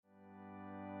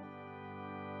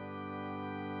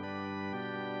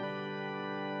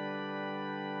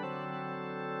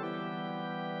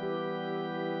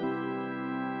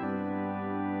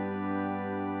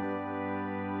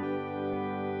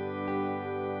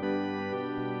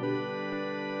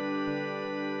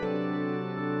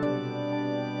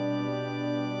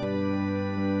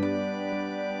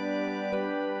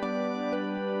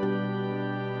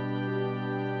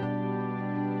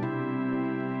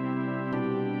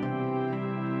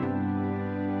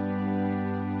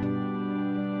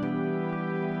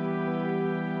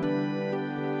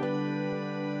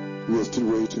we are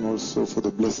still waiting also for the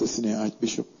Blessed Senior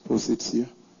Archbishop who sits here.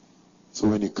 So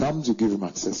when he comes, you give him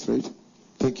access, right?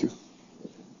 Thank you.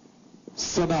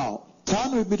 So now,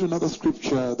 turn with me to another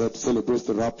scripture that celebrates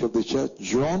the rapture of the church.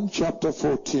 John chapter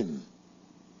 14.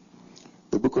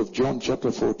 The book of John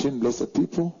chapter 14, blessed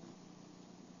people.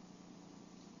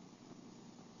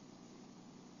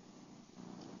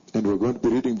 And we're going to be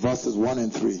reading verses 1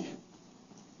 and 3.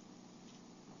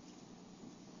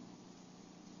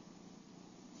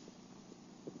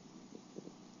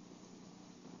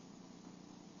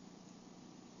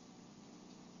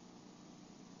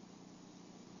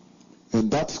 And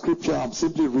that scripture I'm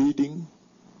simply reading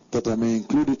that I may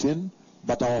include it in,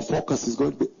 but our focus is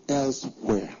going to be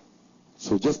elsewhere.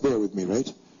 So just bear with me,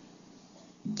 right?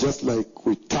 Just like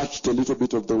we touched a little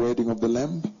bit of the wedding of the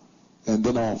Lamb, and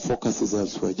then our focus is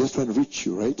elsewhere. Just trying to reach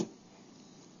you, right?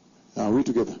 Are we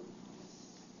together?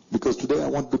 Because today I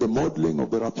want to do the modeling of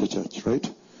the Rapture Church, right?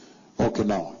 Okay,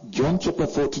 now, John chapter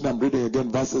 14, I'm reading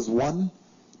again, verses 1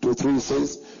 to 3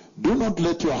 says, "Do not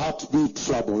let your heart be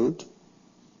troubled.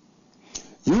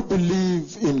 You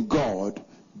believe in God,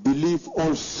 believe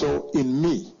also in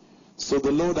me." So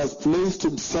the Lord has placed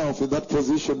himself in that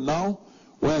position now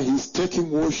where he's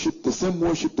taking worship, the same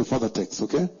worship the Father takes,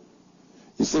 okay?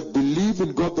 He said, believe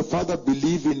in God the Father,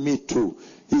 believe in me too.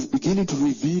 He's beginning to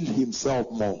reveal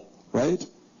himself more, right?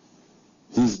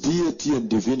 His deity and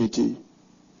divinity.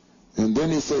 And then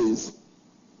he says,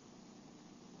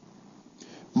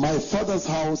 my Father's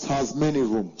house has many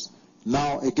rooms.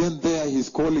 Now, again there he's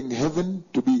calling heaven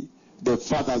to be the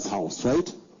Father's house,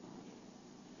 right?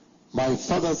 My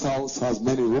Father's house has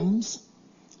many rooms.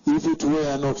 If it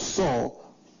were not so,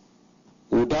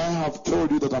 would I have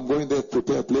told you that I'm going there to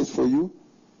prepare a place for you?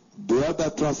 The other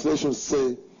translations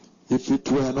say, if it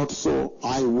were not so,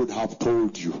 I would have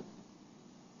told you.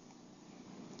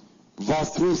 Verse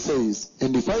 3 says,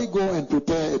 and if I go and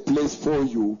prepare a place for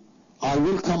you, I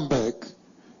will come back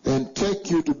and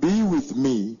take you to be with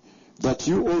me, that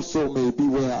you also may be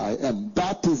where I am.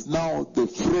 That is now the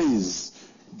phrase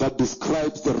that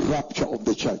describes the rapture of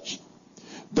the church.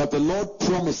 That the Lord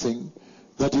promising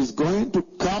that he's going to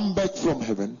come back from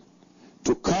heaven,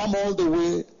 to come all the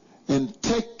way and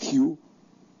take you,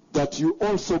 that you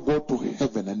also go to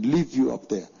heaven and leave you up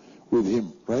there with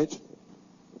him, right?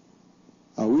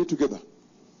 Are we together?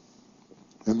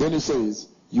 And then he says,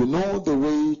 you know the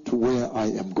way to where I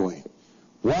am going.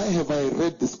 Why have I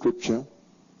read the scripture?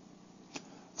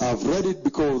 I've read it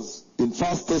because in 1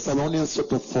 Thessalonians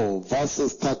chapter 4,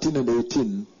 verses 13 and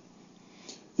 18,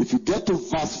 if you get to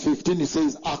verse 15, it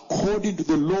says, according to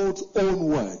the Lord's own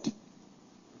word,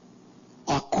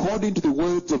 according to the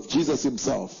words of Jesus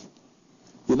himself.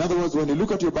 In other words, when you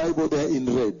look at your Bible, they're in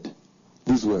red,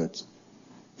 these words.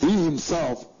 He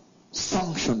himself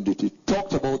sanctioned it. He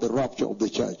talked about the rapture of the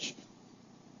church.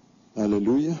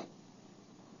 Hallelujah.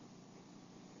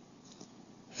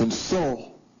 And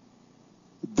so,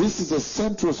 this is a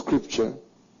central scripture.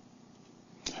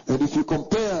 And if you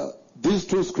compare these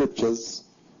two scriptures,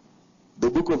 the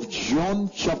book of John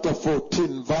chapter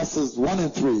 14 verses 1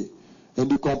 and 3, and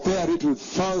you compare it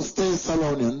with 1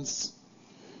 Thessalonians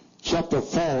chapter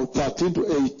 4 13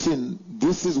 to 18,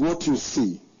 this is what you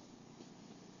see.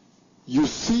 You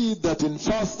see that in 1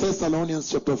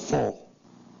 Thessalonians chapter 4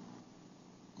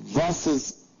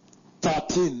 verses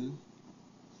 13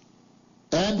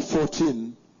 and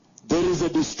 14, there is a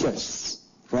distress,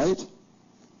 right?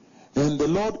 And the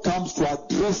Lord comes to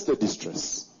address the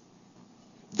distress.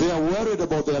 They are worried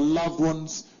about their loved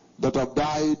ones that have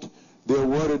died. They are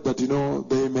worried that,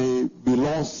 they may be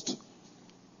lost.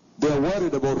 They are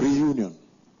worried about reunion.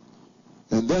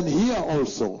 And then here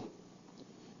also,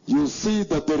 you see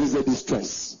that there is a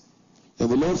distress. And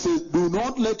the Lord says, do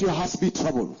not let your hearts be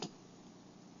troubled.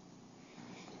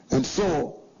 And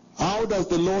so, how does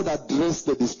the Lord address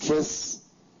the distress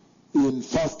in 1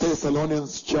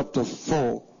 Thessalonians chapter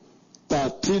 4,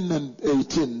 13 and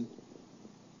 18?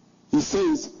 He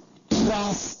says,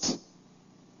 trust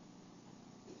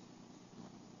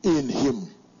in him.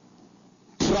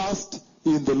 Trust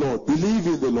in the Lord. Believe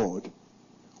in the Lord.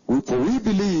 For we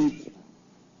believe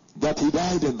that he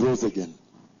died and rose again.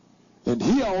 And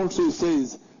here also he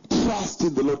says, trust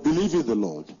in the Lord. Believe in the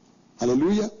Lord.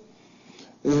 Hallelujah.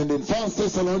 And in 1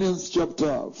 Thessalonians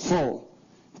chapter 4,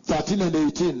 13 and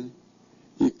 18,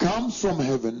 he comes from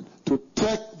heaven to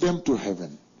take them to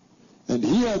heaven. And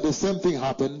here the same thing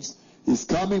happens. He's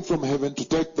coming from heaven to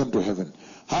take them to heaven.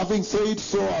 Having said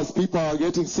so, as people are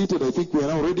getting seated, I think we are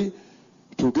now ready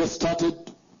to get started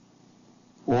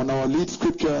on our lead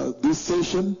scripture this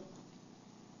session.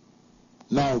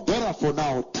 Now, therefore,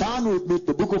 now turn with me to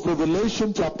the book of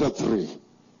Revelation chapter 3.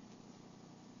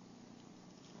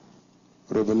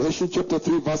 Revelation chapter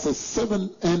 3, verses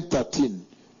 7 and 13.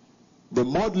 The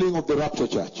modeling of the rapture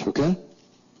church, okay?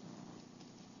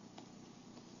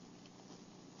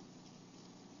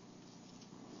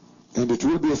 And it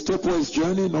will be a stepwise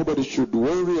journey. Nobody should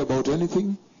worry about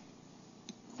anything.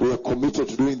 We are committed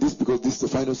to doing this because this is the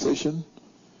final session.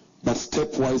 But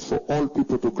stepwise for all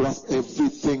people to grasp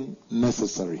everything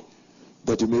necessary,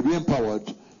 that you may be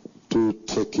empowered to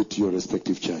take it to your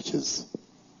respective churches.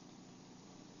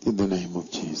 In the name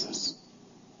of Jesus.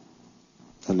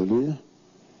 Hallelujah.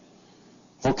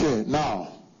 Okay, now,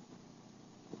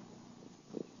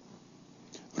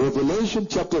 Revelation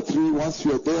chapter 3, once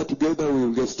we are there together, we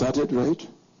will get started, right?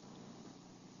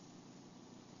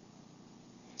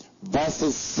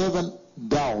 Verses 7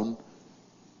 down,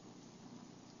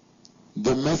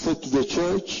 the message to the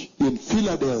church in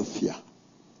Philadelphia.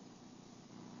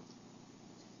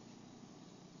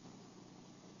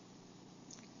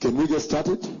 Can we get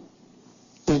started?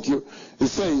 Thank you. It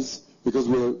says, because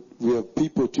we have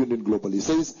people tuned in globally, it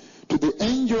says, to the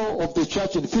angel of the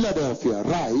church in Philadelphia,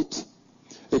 write.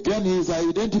 Again, he is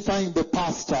identifying the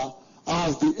pastor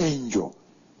as the angel.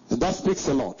 And that speaks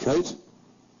a lot, right?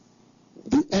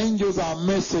 The angels are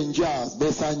messengers,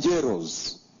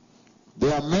 mensajeros.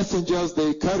 They are messengers,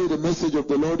 they carry the message of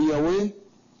the Lord Yahweh.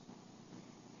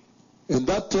 And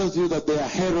that tells you that they are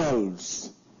heralds,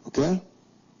 okay?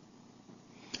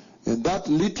 And that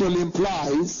literally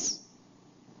implies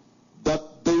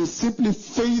that they simply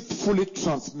faithfully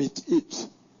transmit it.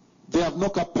 They have no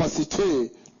capacity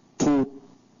to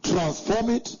transform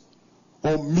it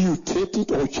or mutate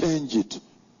it or change it.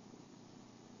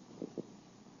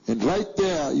 And right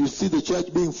there you see the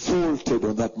church being faulted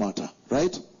on that matter,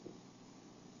 right?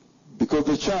 Because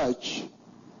the church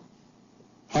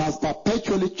has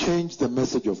perpetually changed the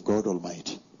message of God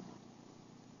Almighty.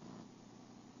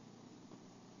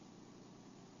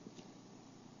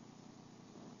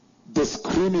 The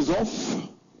screen is off.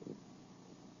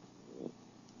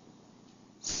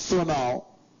 So now,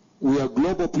 we are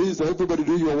global. Please, everybody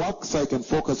do your work so I can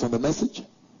focus on the message.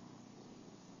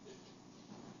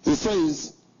 It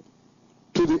says,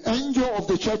 to the angel of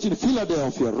the church in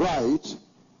Philadelphia, write,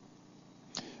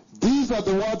 these are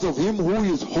the words of him who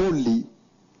is holy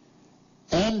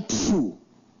and true.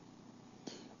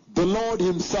 The Lord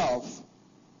himself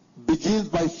begins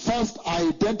by first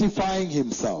identifying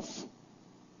himself.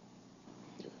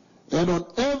 And on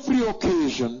every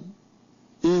occasion,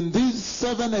 in these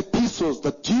 7 epistles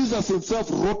that Jesus himself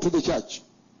wrote to the church,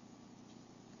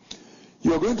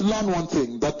 you are going to learn one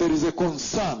thing, that there is a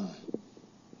concern.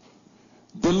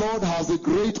 The Lord has a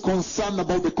great concern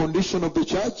about the condition of the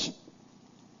church,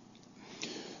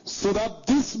 so that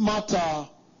this matter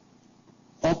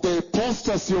of the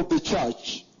apostasy of the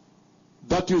church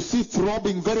that you see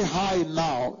throbbing very high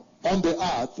now on the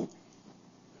earth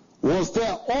was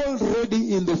there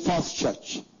already in the first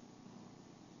church.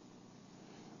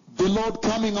 The Lord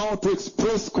coming out to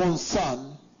express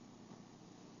concern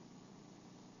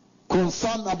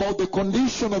about the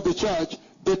condition of the church,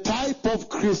 the type of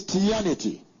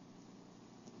Christianity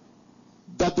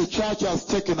that the church has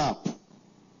taken up.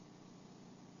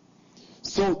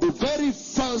 So the very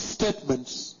first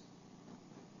statements,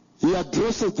 he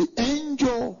addresses the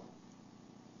angel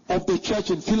of the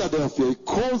church in Philadelphia. He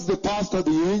calls the pastor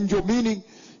the angel, meaning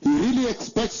he really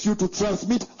expects you to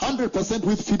transmit 100%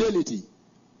 with fidelity.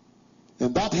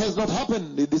 And that has not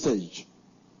happened in this age.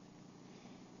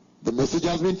 The message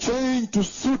has been changed to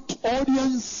suit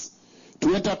audience,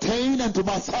 to entertain and to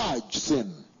massage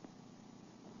sin.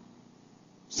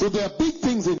 So there are big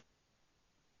things in.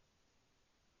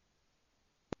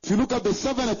 If you look at the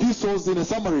 7 epistles in a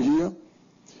summary here,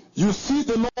 you see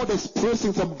the Lord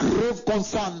expressing some grave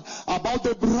concern about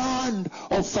the brand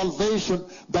of salvation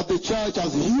that the church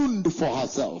has hewn for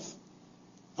herself.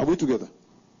 Are we together?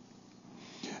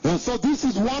 And so this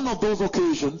is one of those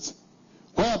occasions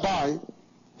whereby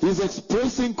he's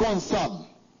expressing concern.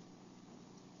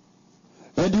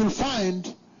 And you'll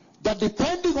find that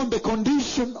depending on the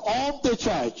condition of the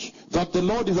church that the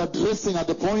Lord is addressing at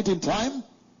the point in time,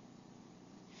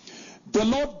 the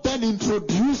Lord then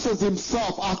introduces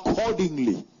himself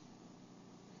accordingly.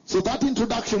 So that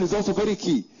introduction is also very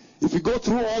key. If you go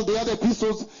through all the other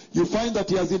epistles, you find that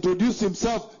he has introduced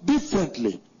himself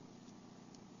differently.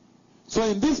 So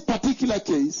in this particular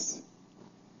case,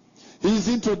 he is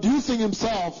introducing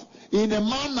himself in a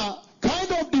manner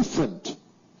kind of different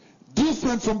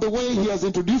from the way he has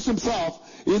introduced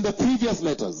himself in the previous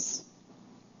letters.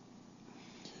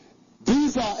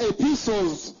 These are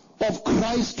epistles of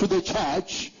Christ to the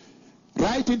church,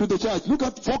 right into the church.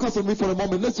 Focus on me for a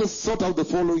moment. Let's just sort out the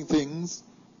following things.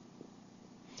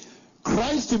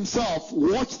 Christ himself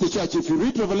watched the church. If you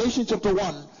read Revelation chapter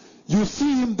 1, you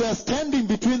see him there standing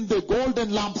between the golden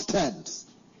lampstands.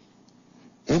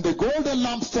 And the golden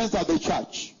lampstands are the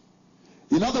church.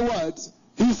 In other words,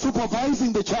 he's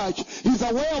supervising the church. He's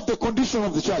aware of the condition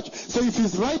of the church. So if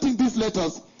he's writing these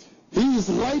letters, he is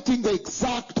writing the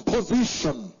exact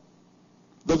position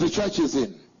that the church is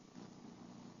in.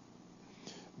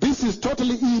 This is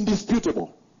totally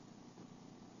indisputable.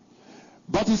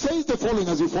 But he says the following,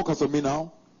 as you focus on me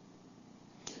now,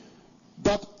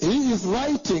 that he is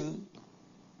writing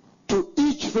to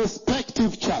each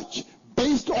respective church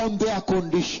based on their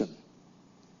condition.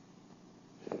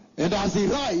 And as he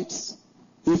writes,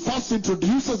 he first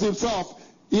introduces himself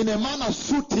in a manner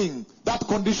suiting that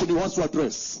condition he wants to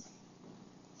address.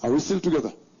 Are we still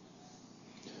together?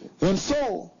 And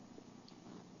so,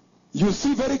 you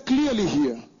see very clearly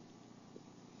here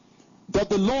that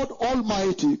the Lord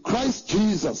Almighty, Christ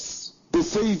Jesus, the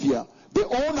Savior, the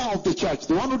owner of the church,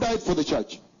 the one who died for the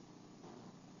church,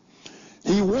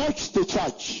 he watched the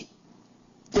church,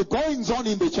 the goings on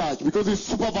in the church, because he's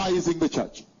supervising the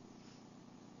church.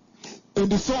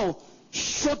 And he saw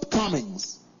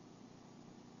shortcomings.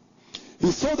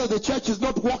 He saw that the church is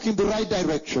not walking the right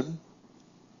direction.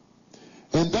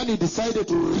 And then he decided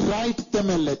to write them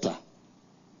a letter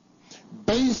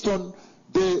based on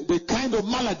the kind of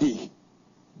malady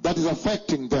that is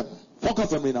affecting them.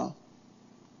 Focus on me now.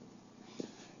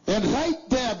 And right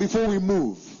there, before we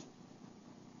move,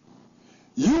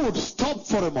 you would stop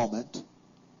for a moment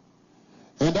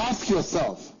and ask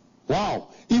yourself, wow,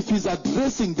 if he's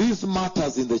addressing these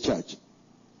matters in the church,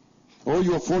 oh,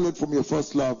 you have fallen from your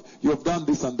first love, you have done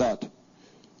this and that.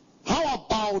 How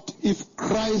about if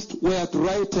Christ were to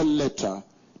write a letter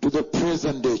to the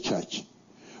present day church?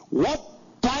 What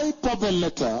type of a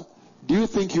letter do you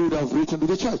think he would have written to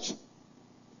the church?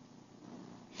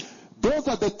 Those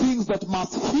are the things that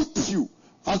must hit you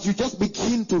as you just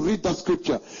begin to read the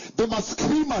scripture. They must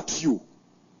scream at you.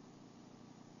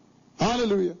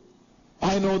 Hallelujah.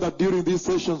 I know that during these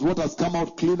sessions, what has come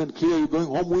out clean and clear you're going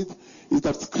home with is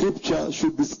that scripture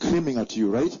should be screaming at you,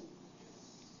 right?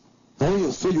 Oh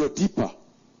yes, so you're deeper.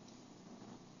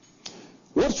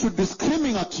 What should be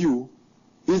screaming at you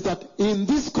is that in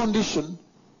this condition,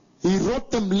 he wrote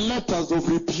them letters of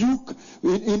rebuke.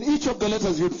 In each of the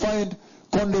letters you'd find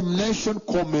condemnation,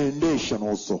 commendation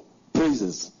also,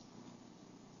 praises.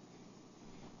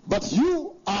 But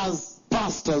you as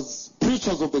pastors,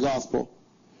 preachers of the gospel,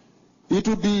 it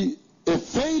would be a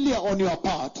failure on your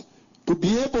part to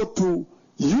be able to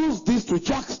use this to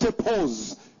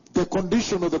juxtapose the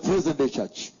condition of the present day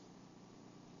church.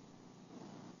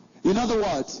 In other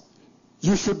words,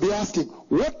 you should be asking,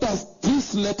 what does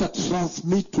this letter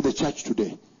transmit to the church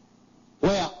today,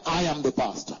 where I am the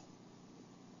pastor?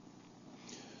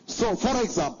 So, for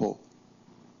example,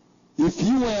 if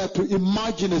you were to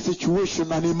imagine a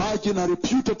situation, an imaginary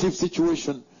putative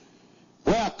situation,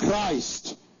 where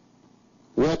Christ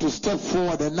were to step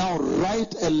forward and now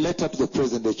write a letter to the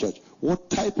present day church, what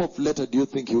type of letter do you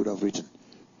think he would have written?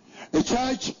 A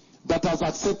church that has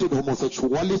accepted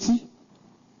homosexuality?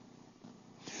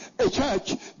 A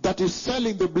church that is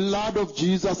selling the blood of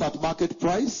Jesus at market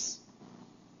price?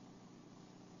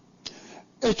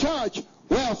 A church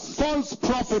where false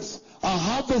prophets are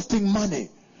harvesting money.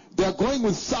 They are going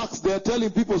with sacks. They are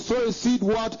telling people, sow a seed,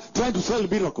 what? Trying to sell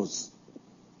miracles.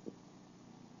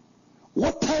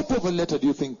 What type of a letter do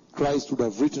you think Christ would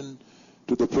have written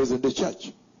to the present day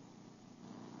church?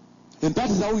 And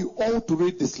that is how we ought to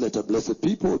read this letter, blessed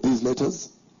people, these letters.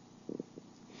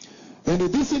 And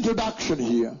in this introduction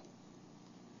here,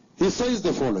 he says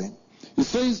the following. He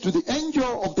says, to the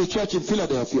angel of the church in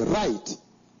Philadelphia, write,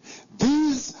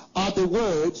 these are the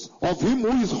words of him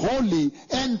who is holy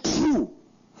and true,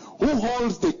 who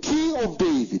holds the key of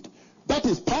David. That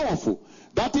is powerful.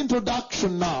 That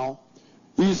introduction now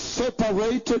is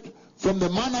separated from the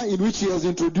manner in which he has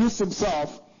introduced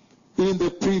himself in the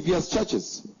previous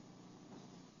churches.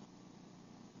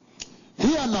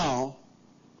 Here now,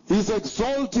 he's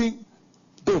exalting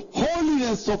the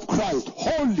holiness of Christ.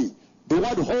 Holy. The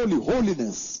word holy,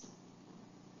 holiness.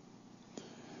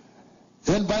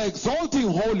 And by exalting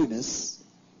holiness,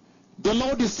 the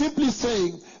Lord is simply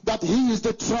saying that he is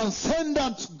the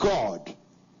transcendent God,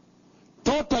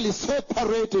 totally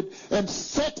separated and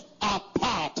set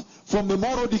apart from the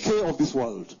moral decay of this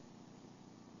world.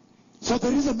 So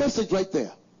there is a message right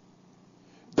there,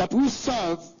 that we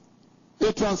serve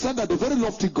a transcendent, a very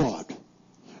lofty God,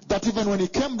 that even when he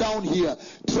came down here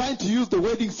trying to use the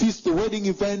wedding feast, the wedding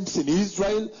events in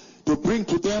Israel to bring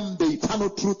to them the eternal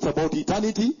truth about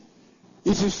eternity,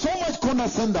 it is so much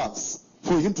condescendence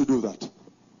for him to do that.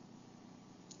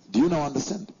 Do you now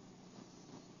understand?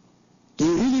 He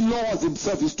really lowers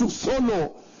himself. He stoops so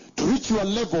low to reach your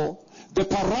level, the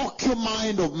parochial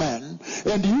mind of man,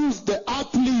 and use the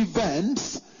earthly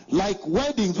events like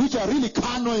weddings, which are really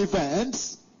carnal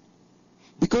events,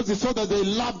 because he saw that they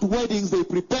loved weddings, they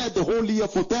prepared the whole year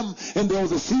for them, and there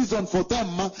was a season for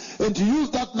them, and to use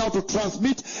that now to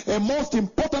transmit a most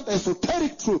important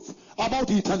esoteric truth about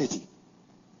eternity.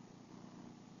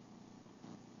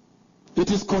 It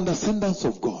is condescendence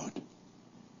of God.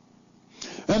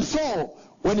 And so,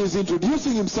 when he's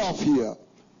introducing himself here,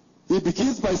 he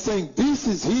begins by saying, this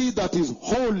is he that is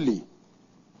holy.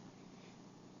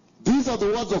 These are the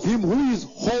words of him who is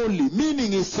holy.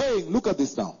 Meaning he's saying, look at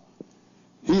this now.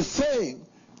 He's saying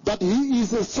that he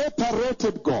is a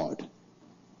separated God.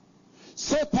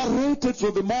 Separated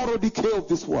from the moral decay of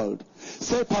this world.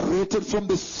 Separated from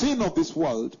the sin of this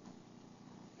world.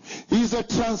 He is a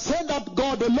transcendent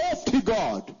God, a lofty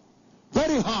God.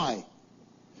 Very high.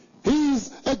 He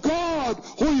is a God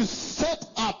who is set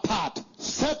apart,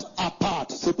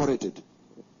 separated.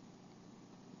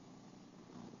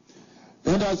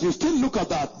 And as you still look at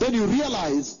that, then you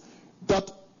realize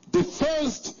that the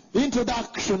first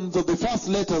introductions of the first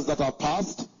letters that are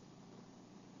passed,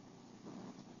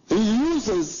 he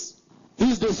uses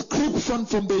his description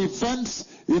from the events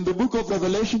in the book of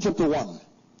Revelation chapter 1.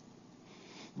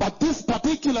 But this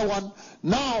particular one,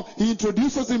 now he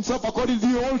introduces himself according to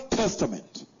the Old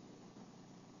Testament.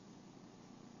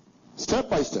 Step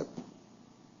by step.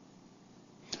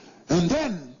 And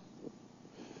then,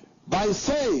 by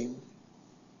saying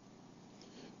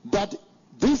that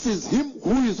this is him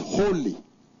who is holy,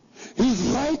 he's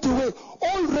right away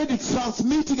already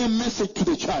transmitting a message to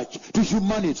the church, to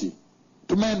humanity,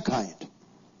 to mankind.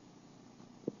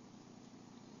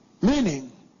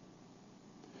 Meaning,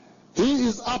 he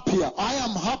is up here, I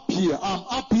am up here, I'm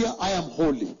up here, I am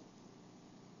holy.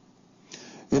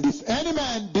 And if any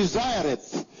man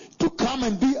desireth to come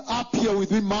and be up here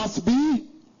with me, must be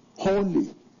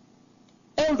holy.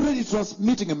 Already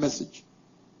transmitting a message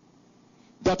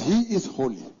that he is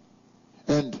holy.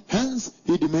 And hence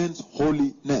he demands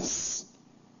holiness.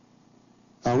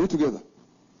 Are we together?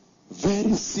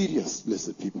 Very serious,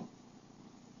 blessed people.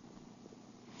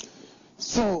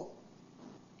 So,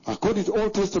 according to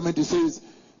Old Testament, he says,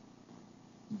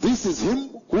 this is him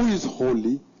who is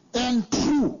holy and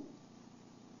true.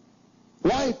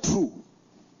 Why true?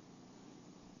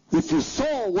 If you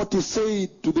saw what he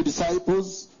said to the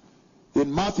disciples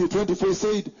in Matthew 24, he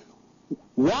said,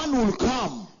 one will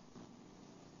come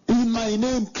in my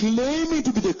name claiming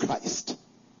to be the Christ.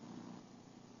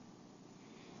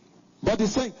 But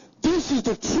he's saying, this is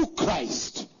the true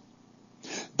Christ,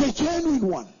 the genuine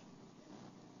one.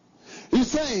 He's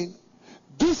saying,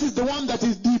 this is the one that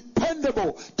is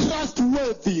dependable,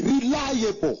 trustworthy,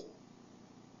 reliable.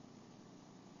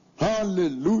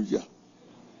 Hallelujah.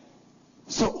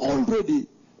 So already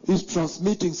he's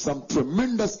transmitting some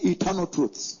tremendous eternal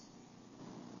truths.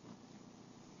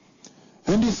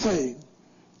 And he's saying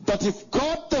that if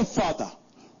God the Father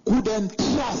could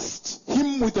entrust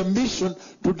him with a mission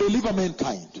to deliver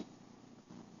mankind,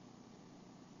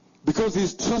 because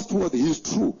he's trustworthy, he's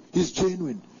true, he's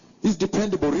genuine, he's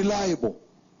dependable, reliable.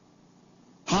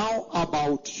 How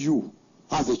about you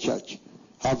as a church?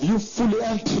 Have you fully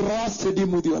entrusted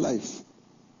him with your life?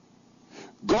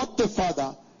 God the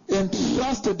Father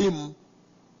entrusted him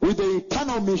with the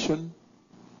eternal mission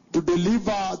to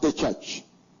deliver the church.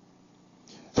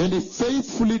 And he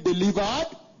faithfully delivered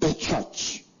the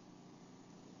church.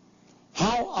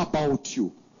 How about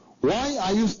you? Why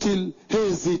are you still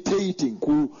hesitating?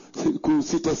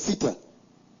 Sita.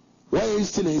 Why are you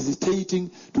still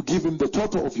hesitating to give him the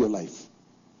total of your life?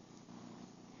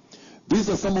 These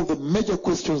are some of the major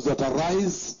questions that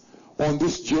arise on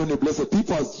this journey, blessed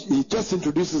people, as he just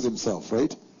introduces himself,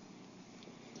 right?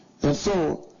 And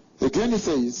so, again he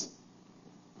says,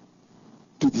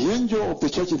 to the angel of the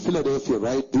church in Philadelphia,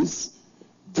 write this,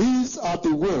 these are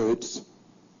the words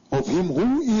of him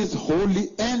who is holy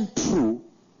and true,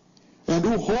 and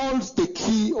who holds the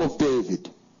key of David.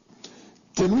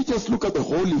 Can we just look at the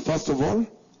holy first of all?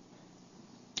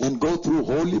 And go through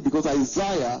holy, because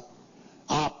Isaiah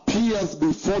appears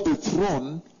before the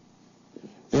throne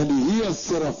and he hears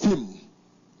seraphim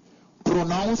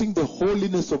pronouncing the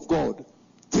holiness of God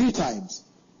 3 times.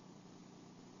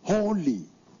 Holy,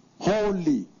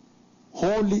 holy,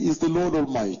 holy is the Lord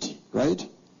Almighty, right?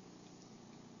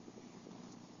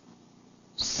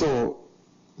 So,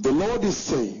 the Lord is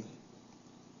saying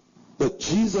that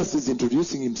Jesus is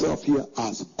introducing himself here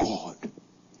as God.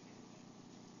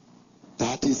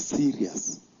 That is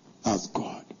serious, as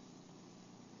God.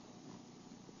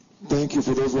 Thank you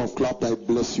for those who have clapped. I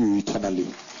bless you eternally.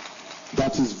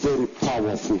 That is very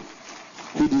powerful.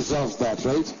 He deserves that,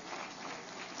 right?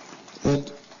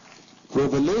 And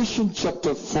Revelation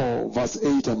chapter 4, verse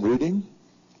 8, I'm reading.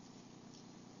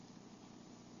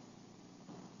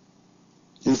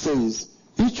 It says,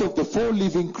 each of the 4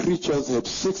 living creatures had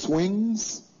 6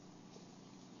 wings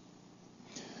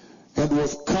and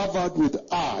was covered with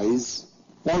eyes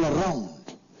all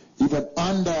around, even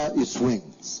under its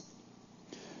wings.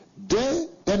 Day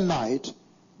and night,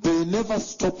 they never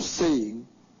stopped saying,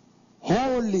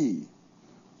 Holy,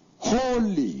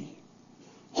 holy,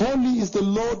 holy is the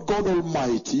Lord God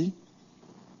Almighty,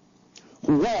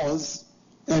 who was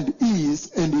and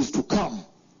is to come.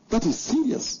 That is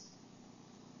serious.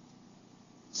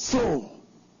 So,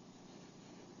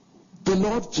 the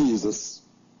Lord Jesus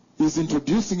is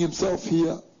introducing himself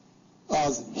here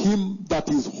as him that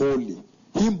is holy,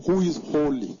 him who is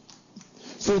holy.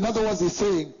 So in other words, he's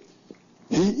saying,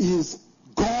 he is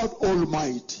God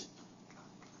Almighty.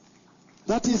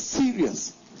 That is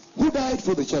serious. Who died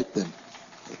for the church then?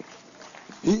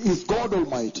 He is God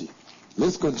Almighty.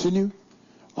 Let's continue.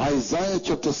 Isaiah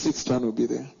chapter 6, turn will be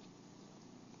there.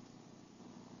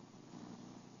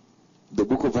 The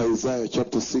book of Isaiah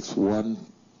chapter 6, 1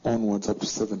 onwards up to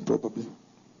 7 probably.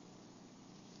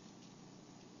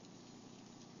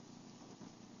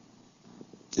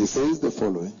 It says the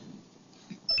following.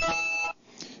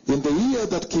 In the year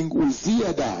that King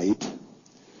Uzziah died,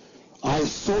 I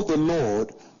saw the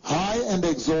Lord high and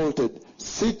exalted,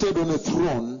 seated on a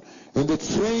throne, and the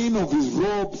train of his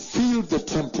robe filled the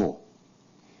temple.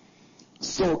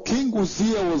 So King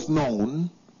Uzziah was known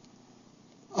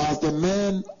as the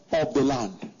man of the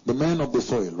land, the man of the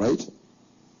soil, right?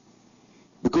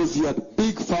 Because he had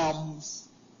big farms.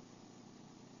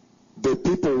 The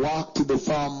people worked in the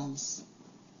farms.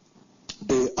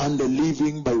 They earned a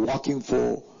living by working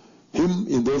for him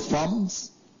in those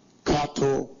farms.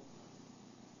 Cattle,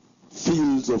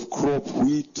 fields of crop,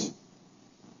 wheat.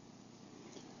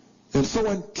 And so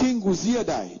when King Uzziah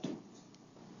died,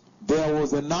 there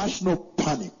was a national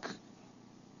panic.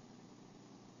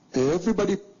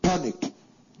 Everybody panicked.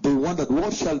 They wondered,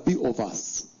 what shall be of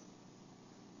us?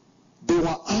 They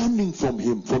were earning from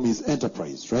him, from his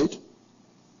enterprise, right?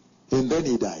 And then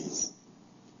he dies.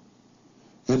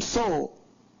 And so,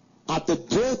 at the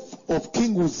death of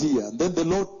King Uzziah, then the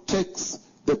Lord takes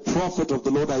the prophet of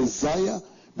the Lord Isaiah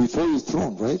before his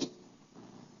throne, right?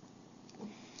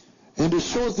 And it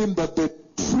shows him that the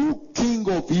true king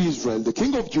of Israel, the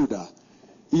king of Judah,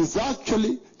 is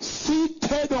actually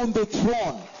seated on the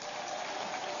throne.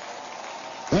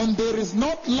 And there is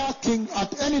not lacking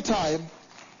at any time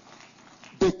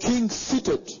the king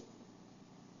seated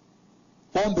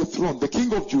on the throne, the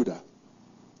king of Judah,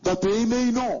 that they may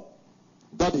know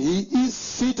that he is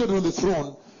seated on the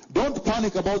throne. Don't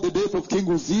panic about the death of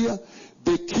King Uzziah.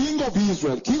 The king of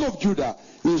Israel, king of Judah,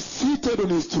 is seated on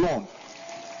his throne.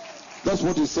 That's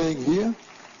what he's saying here.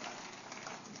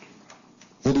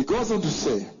 And he goes on to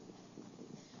say,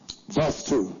 verse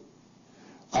 2,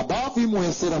 above him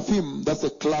were seraphim, that's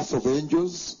a class of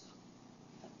angels.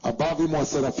 Above him were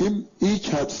seraphim, each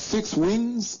had 6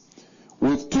 wings.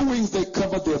 With 2 wings they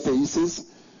covered their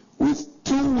faces. With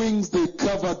 2 wings they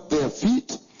covered their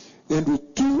feet. And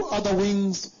with 2 other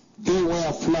wings they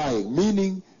were flying,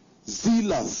 meaning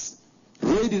zealous,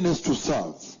 readiness to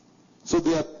serve. So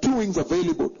there are 2 wings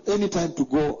available anytime to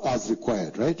go as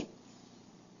required, right?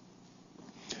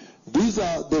 These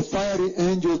are the fiery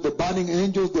angels, the burning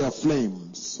angels, they are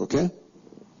flames, okay?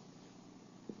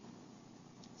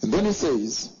 And then he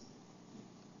says,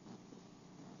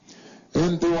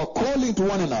 and they were calling to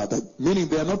one another, meaning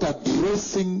they are not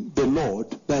addressing the Lord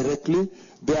directly,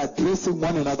 they are addressing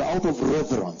one another out of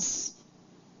reverence.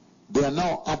 They are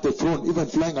now at the throne, even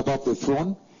flying above the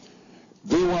throne.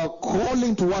 They were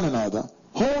calling to one another,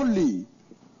 holy,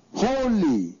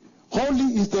 holy,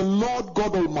 holy is the Lord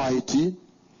God Almighty.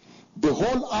 The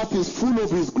whole earth is full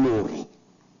of his glory.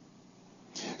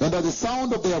 And at the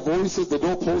sound of their voices, the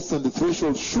doorposts and the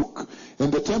threshold shook,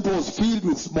 and the temple was filled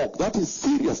with smoke. That is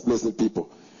serious, blessed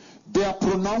people. They are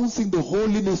pronouncing the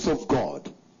holiness of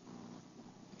God.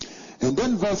 And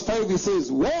then verse 5, he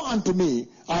says, woe unto me,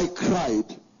 I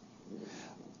cried.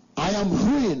 I am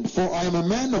ruined, for I am a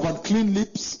man of unclean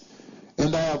lips,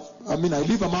 and I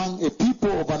live among a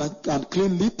people of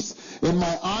unclean lips, and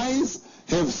my eyes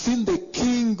have seen the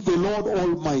King, the Lord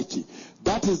Almighty.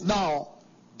 That is now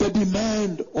the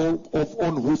demand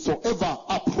on whosoever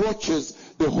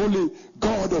approaches the holy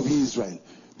God of Israel.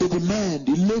 The demand,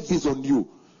 he levies on you.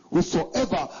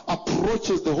 Whosoever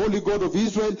approaches the holy God of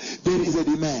Israel, there is a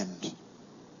demand.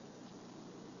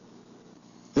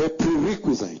 a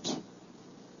prerequisite.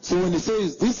 So when he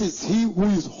says, this is he who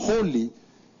is holy,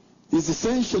 is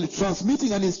essentially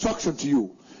transmitting an instruction to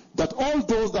you that all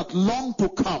those that long to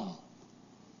come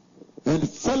and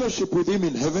fellowship with him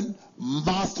in heaven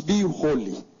must be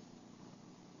holy.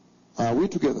 Are we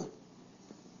together?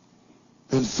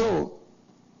 And so,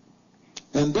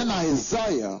 and then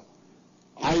Isaiah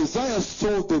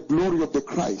saw the glory of the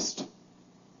Christ.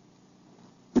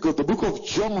 Because the book of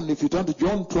John, if you turn to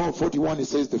John 12:41, it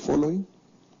says the following.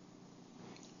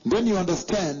 Then you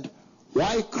understand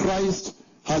why Christ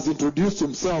has introduced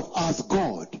himself as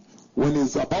God when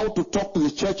he's about to talk to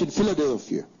the church in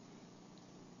Philadelphia.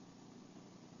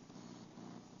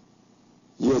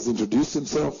 He has introduced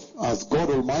himself as God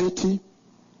Almighty.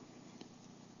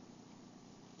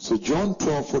 So John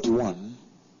 12:41,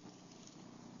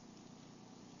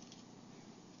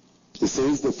 it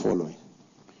says the following.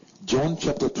 John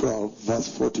chapter 12, verse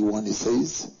 41, it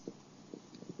says,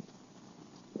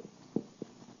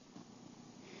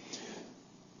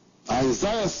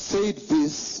 Isaiah said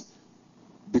this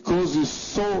because he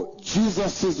saw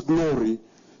Jesus' glory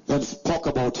and spoke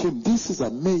about him. This is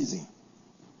amazing.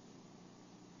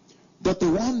 That the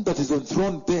one that is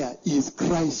enthroned there is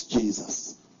Christ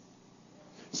Jesus.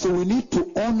 So we need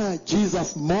to honor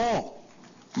Jesus more,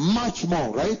 much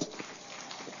more, right?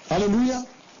 Hallelujah.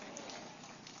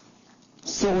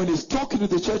 So when he's talking to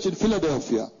the church in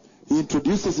Philadelphia, he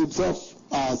introduces himself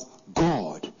as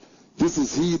God. This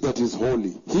is he that is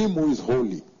holy, him who is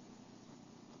holy.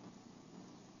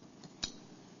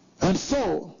 And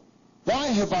so, why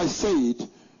have I said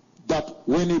that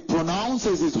when he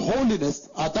pronounces his holiness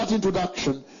at that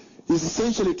introduction, he's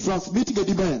essentially transmitting a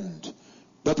demand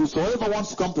that whosoever wants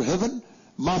to come to heaven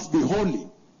must be holy?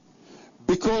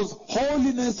 Because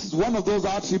holiness is one of those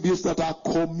attributes that are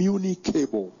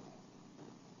communicable.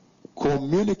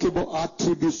 Communicable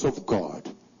attributes of God.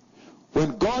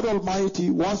 When God Almighty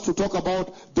wants to talk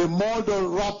about the model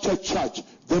rapture church,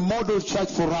 the model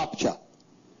church for rapture,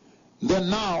 then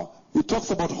now he talks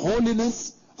about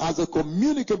holiness as a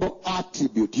communicable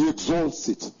attribute. He exalts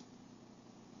it.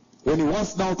 When he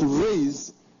wants now to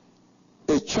raise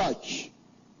a church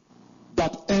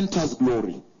that enters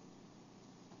glory.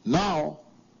 Now,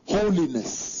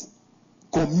 holiness,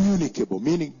 communicable,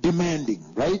 meaning demanding,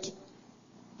 right?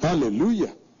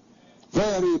 Hallelujah.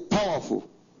 Very powerful.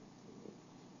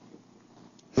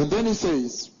 And then he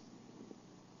says,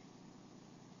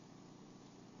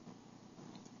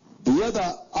 the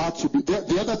other attribute,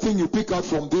 the other thing you pick out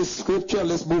from this scripture,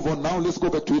 let's move on now, let's go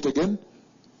back to it again.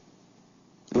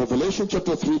 Revelation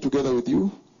chapter 3 together with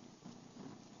you.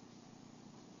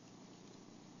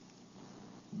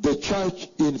 The church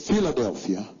in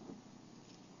Philadelphia.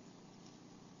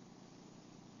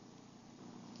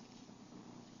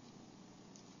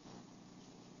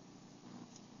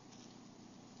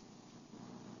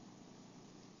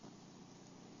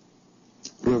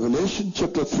 Revelation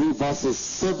chapter 3 verses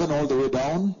 7 all the way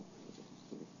down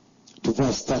to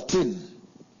verse 13.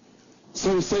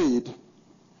 So he said,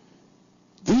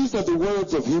 these are the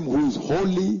words of him who is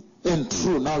holy and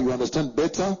true. Now you understand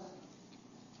better.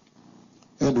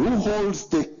 And who holds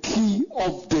the key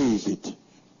of David.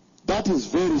 That is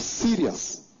very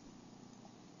serious.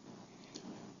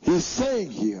 He's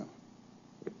saying here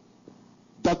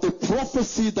that the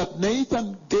prophecy that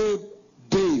Nathan gave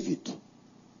David.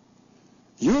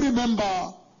 You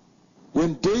remember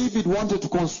when David wanted to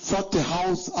construct a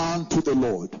house unto the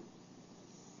Lord.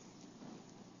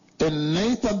 And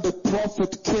Nathan the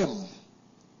prophet came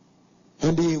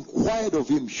and he inquired of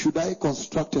him, should I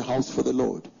construct a house for the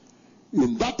Lord?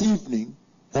 On that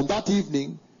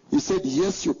evening, he said,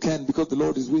 yes, you can, because the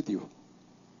Lord is with you.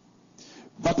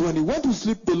 But when he went to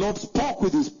sleep, the Lord spoke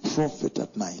with his prophet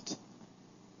at night.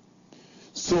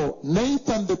 So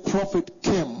Nathan the prophet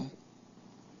came.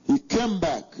 He came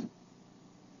back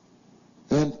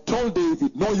and told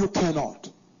David, no, you cannot.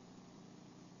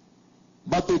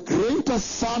 But the greater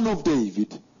son of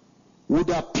David would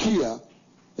appear,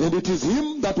 and it is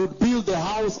him that would build the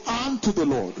house unto the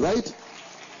Lord, right?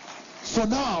 So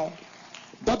now,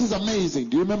 that is amazing.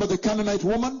 Do you remember the Canaanite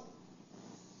woman?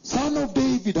 Son of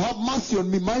David, have mercy on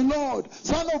me, my Lord.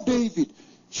 Son of David.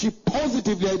 She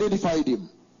positively identified him.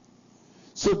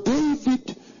 So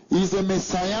David is a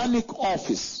messianic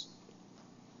office.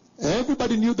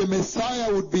 Everybody knew the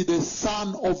Messiah would be the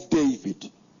son of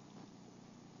David.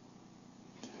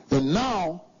 And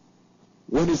now,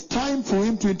 when it's time for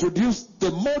him to introduce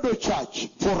the model church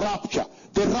for rapture,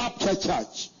 the rapture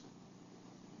church,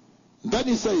 then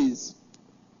he says,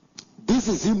 this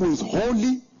is him who is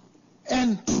holy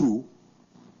and true,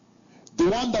 the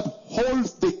one that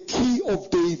holds the key of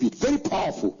David. Very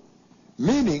powerful.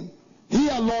 Meaning, he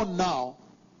alone now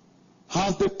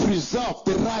has the preserved,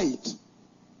 the right,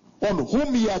 on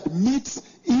whom he admits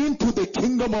into the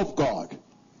kingdom of God.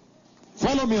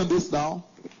 Follow me on this now.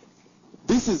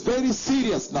 This is very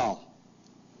serious now.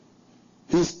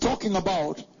 He's talking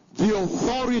about the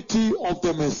authority of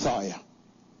the Messiah.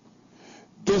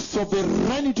 The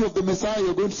sovereignty of the Messiah,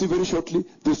 you're going to see very shortly,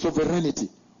 the sovereignty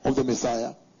of the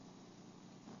Messiah.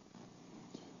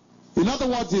 In other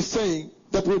words, he's saying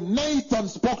that when Nathan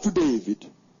spoke to David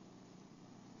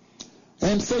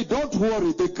and said, don't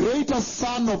worry, the greater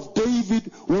son of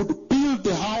David would build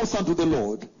the house unto the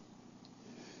Lord,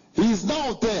 he is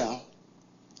now there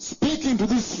speaking to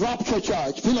this Rapture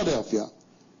church, Philadelphia,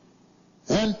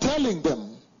 and telling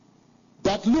them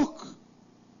that, look,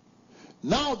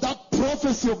 now that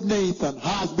prophecy of Nathan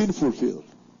has been fulfilled.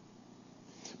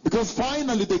 Because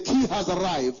finally the key has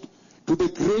arrived to the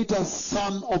greater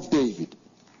son of David.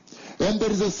 And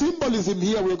there is a symbolism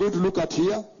here we're going to look at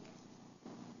here.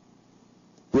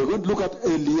 We're going to look at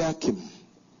Eliakim.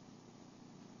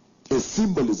 A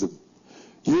symbolism.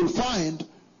 You'll find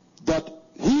that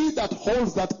he that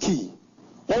holds that key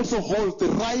also holds the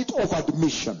right of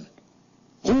admission,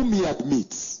 whom he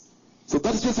admits. So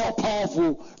that's just how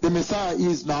powerful the Messiah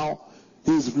is now.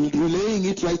 He's relaying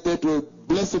it right there to a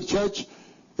blessed church,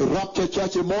 a rapture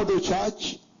church, a model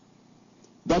church,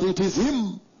 that it is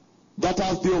him that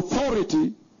has the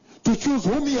authority to choose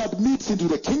whom he admits into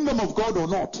the kingdom of God or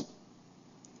not.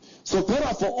 So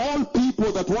therefore, all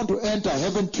people that want to enter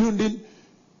heaven tuned in,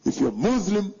 if you're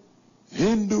Muslim,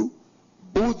 Hindu,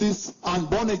 Buddhist, and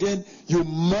born again, you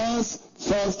must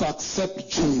first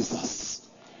accept Jesus.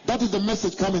 That is the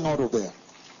message coming out of there.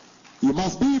 You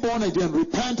must be born again.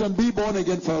 Repent and be born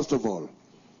again first of all.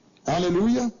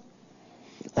 Hallelujah.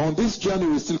 On this journey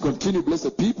we still continue,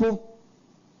 blessed people.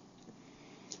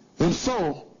 And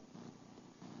so,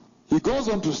 he goes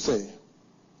on to say,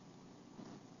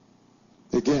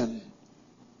 again,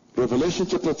 Revelation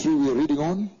chapter 3 we are reading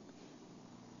on,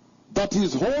 that he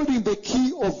is holding the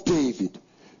key of David.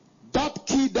 That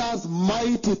key does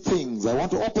mighty things. I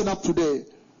want to open up today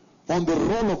on the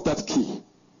role of that key.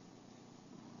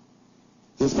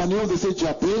 In Spanish they say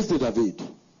Jabez de David.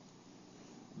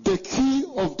 The key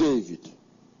of David.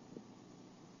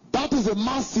 That is a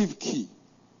massive key.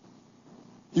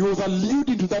 He was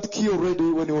alluding to that key already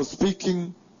when he was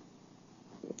speaking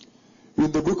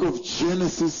in the book of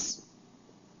Genesis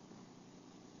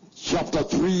chapter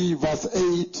 3 verse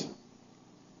 8.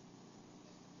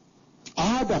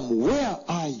 Adam, where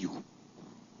are you?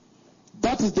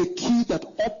 That is the key that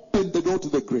opened the door to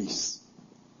the grace.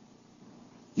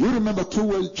 You remember too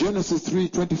well Genesis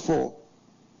 3:24.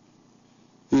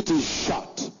 It is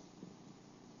shut.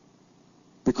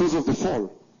 Because of the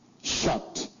fall.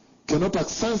 Shut. Cannot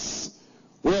access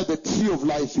where the tree of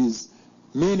life is,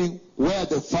 meaning where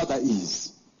the Father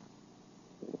is.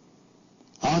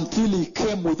 Until he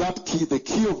came with that key, the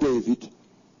key of David,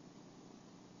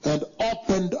 and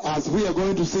opened, as we are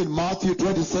going to see in Matthew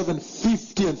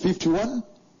 27:50 and 51,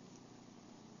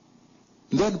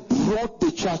 then brought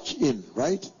the church in,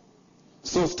 right?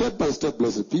 So step by step,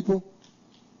 blessed people.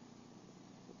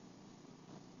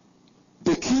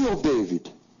 The key of David.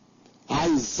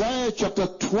 Isaiah chapter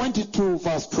 22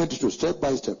 verse 22, step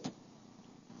by step.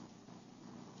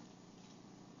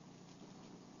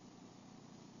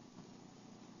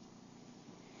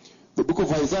 The book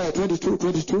of Isaiah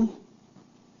 22:22.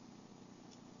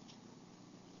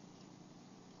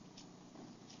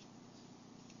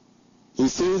 He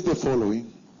says the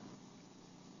following.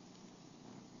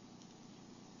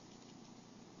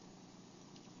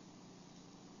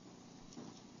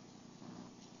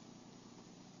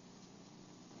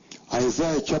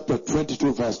 Isaiah chapter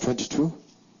 22 verse 22.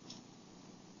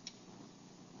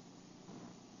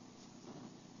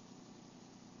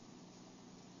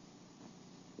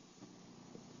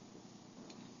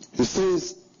 He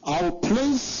says, I will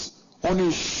place on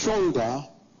his shoulder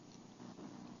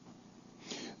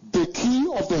the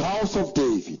key of the house of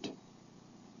David.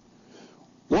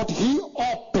 What he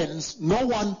opens, no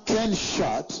one can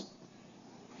shut.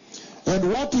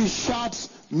 And what he shuts,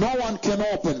 no one can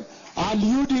open.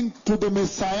 Alluding to the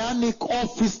messianic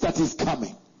office that is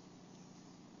coming.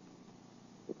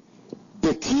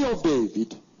 The key of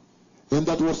David, and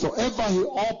that whatsoever he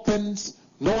opens,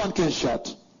 no one can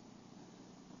shut.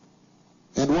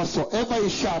 And whatsoever he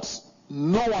shuts,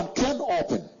 no one can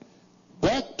open.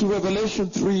 Back to Revelation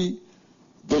 3,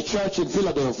 the church in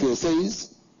Philadelphia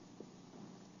says,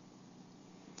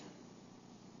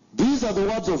 these are the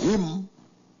words of him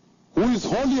who is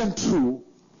holy and true,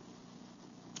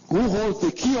 who holds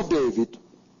the key of David.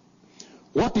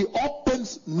 What he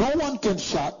opens, no one can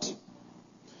shut.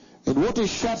 And what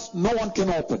is shut, no one can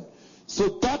open.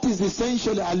 So that is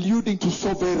essentially alluding to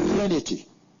sovereignty.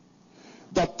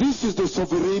 That this is the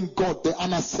sovereign God, the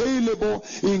unassailable,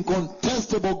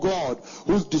 incontestable God,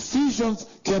 whose decisions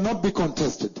cannot be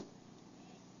contested.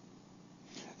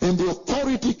 And the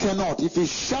authority cannot. If he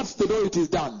shuts the door, it is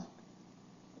done.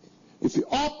 If he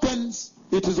opens,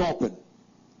 it is open.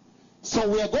 So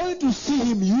we are going to see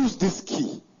him use this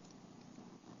key.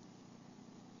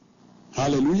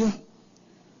 Hallelujah.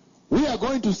 We are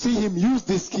going to see him use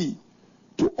this key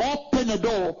to open a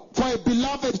door for a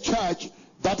beloved church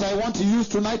that I want to use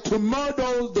tonight to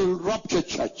model the rapture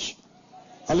church.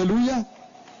 Hallelujah.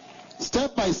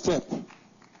 Step by step.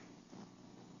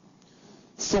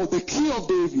 So the key of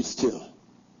David still.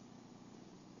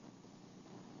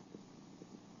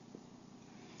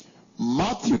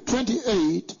 Matthew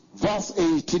 28 verse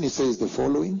 18, it says the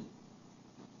following.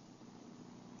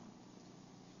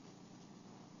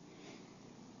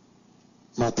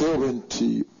 Mateo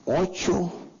 28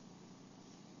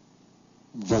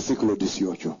 versículo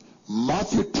 18.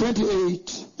 Matthew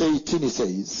 28:18 it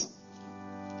says,